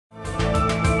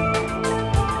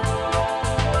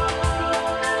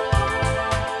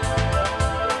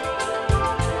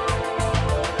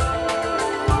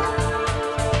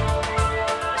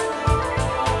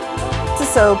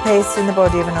soul placed in the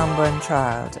body of an unborn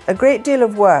child. A great deal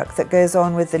of work that goes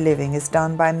on with the living is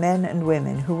done by men and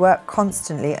women who work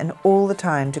constantly and all the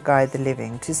time to guide the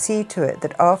living, to see to it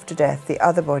that after death the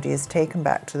other body is taken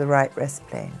back to the right rest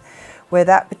plane, where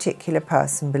that particular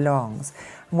person belongs,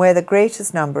 and where the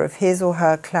greatest number of his or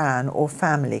her clan or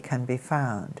family can be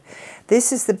found.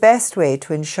 This is the best way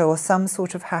to ensure some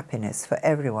sort of happiness for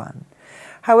everyone.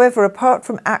 However, apart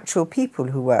from actual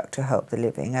people who work to help the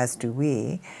living, as do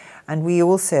we, and we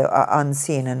also are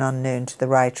unseen and unknown to the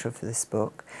writer of this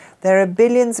book, there are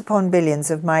billions upon billions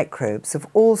of microbes of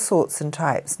all sorts and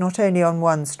types, not only on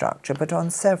one structure but on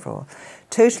several,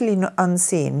 totally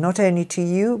unseen, not only to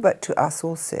you but to us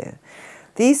also.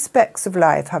 These specks of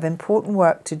life have important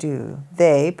work to do.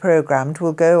 They, programmed,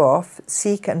 will go off,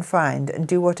 seek and find, and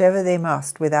do whatever they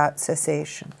must without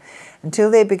cessation, until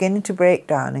they begin to break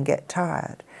down and get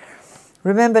tired.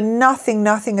 Remember,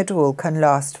 nothing at all can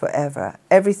last forever.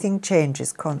 Everything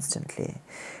changes constantly.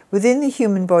 Within the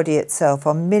human body itself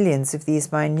are millions of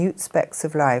these minute specks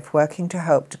of life working to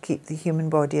help to keep the human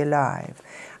body alive,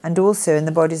 and also in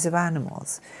the bodies of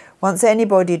animals. Once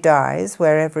anybody dies,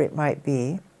 wherever it might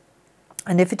be,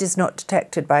 and if it is not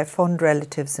detected by fond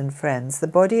relatives and friends, the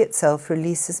body itself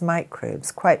releases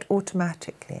microbes quite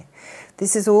automatically.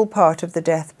 This is all part of the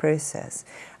death process,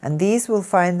 and these will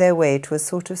find their way to a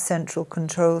sort of central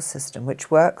control system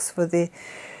which works for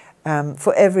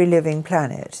every living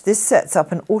planet. This sets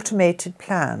up an automated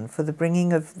plan for the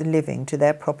bringing of the living to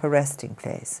their proper resting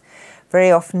place. Very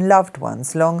often loved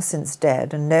ones, long since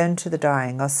dead and known to the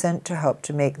dying, are sent to help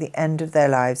to make the end of their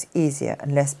lives easier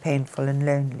and less painful and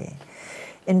lonely.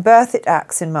 In birth it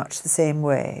acts in much the same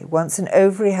way. Once an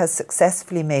ovary has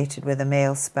successfully mated with a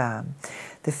male sperm,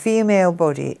 the female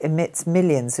body emits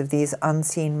millions of these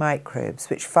unseen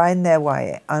microbes which find their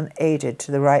way unaided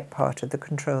to the right part of the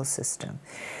control system.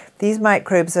 These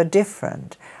microbes are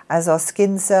different, as are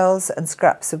skin cells and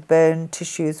scraps of bone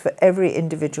tissues for every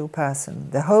individual person.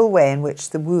 The whole way in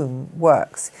which the womb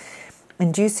works,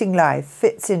 inducing life,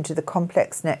 fits into the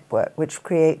complex network which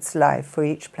creates life for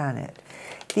each planet.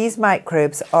 These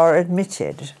microbes are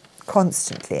admitted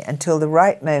constantly until the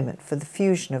right moment for the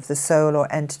fusion of the soul or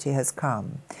entity has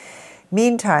come.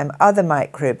 Meantime, other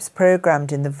microbes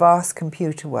programmed in the vast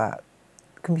computer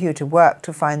work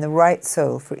to find the right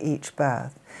soul for each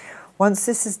birth. Once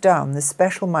this is done, the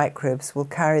special microbes will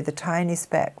carry the tiny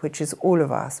speck, which is all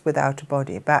of us without a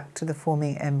body, back to the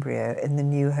forming embryo in the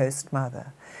new host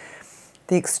mother.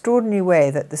 The extraordinary way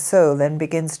that the soul then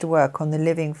begins to work on the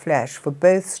living flesh for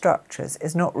both structures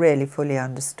is not really fully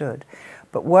understood,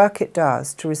 but work it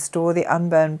does to restore the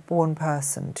unborn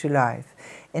person to life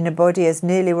in a body as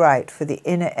nearly right for the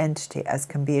inner entity as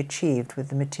can be achieved with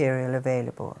the material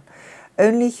available.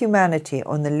 Only humanity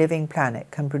on the living planet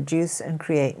can produce and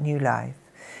create new life,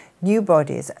 new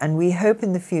bodies, and we hope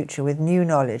in the future with new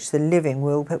knowledge the living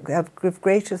will give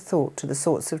greater thought to the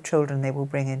sorts of children they will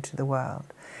bring into the world.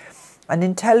 An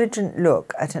intelligent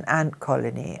look at an ant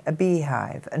colony, a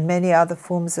beehive, and many other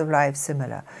forms of life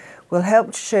similar will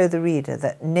help to show the reader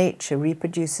that nature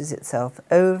reproduces itself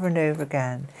over and over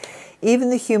again. Even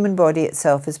the human body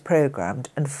itself is programmed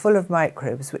and full of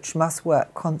microbes which must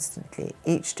work constantly,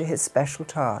 each to his special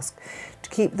task, to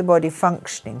keep the body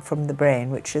functioning from the brain,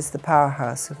 which is the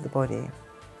powerhouse of the body.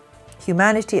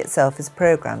 Humanity itself is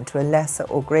programmed to a lesser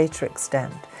or greater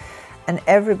extent, and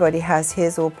everybody has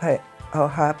his or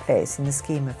her place in the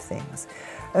scheme of things.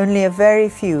 Only a very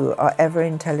few are ever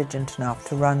intelligent enough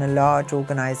to run a large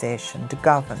organization, to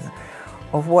govern,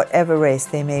 of whatever race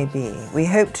they may be. We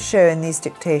hope to show in these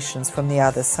dictations from the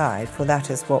other side, for that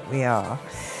is what we are,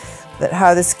 that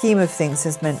how the scheme of things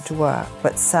is meant to work,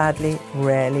 but sadly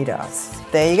rarely does.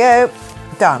 There you go,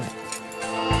 done.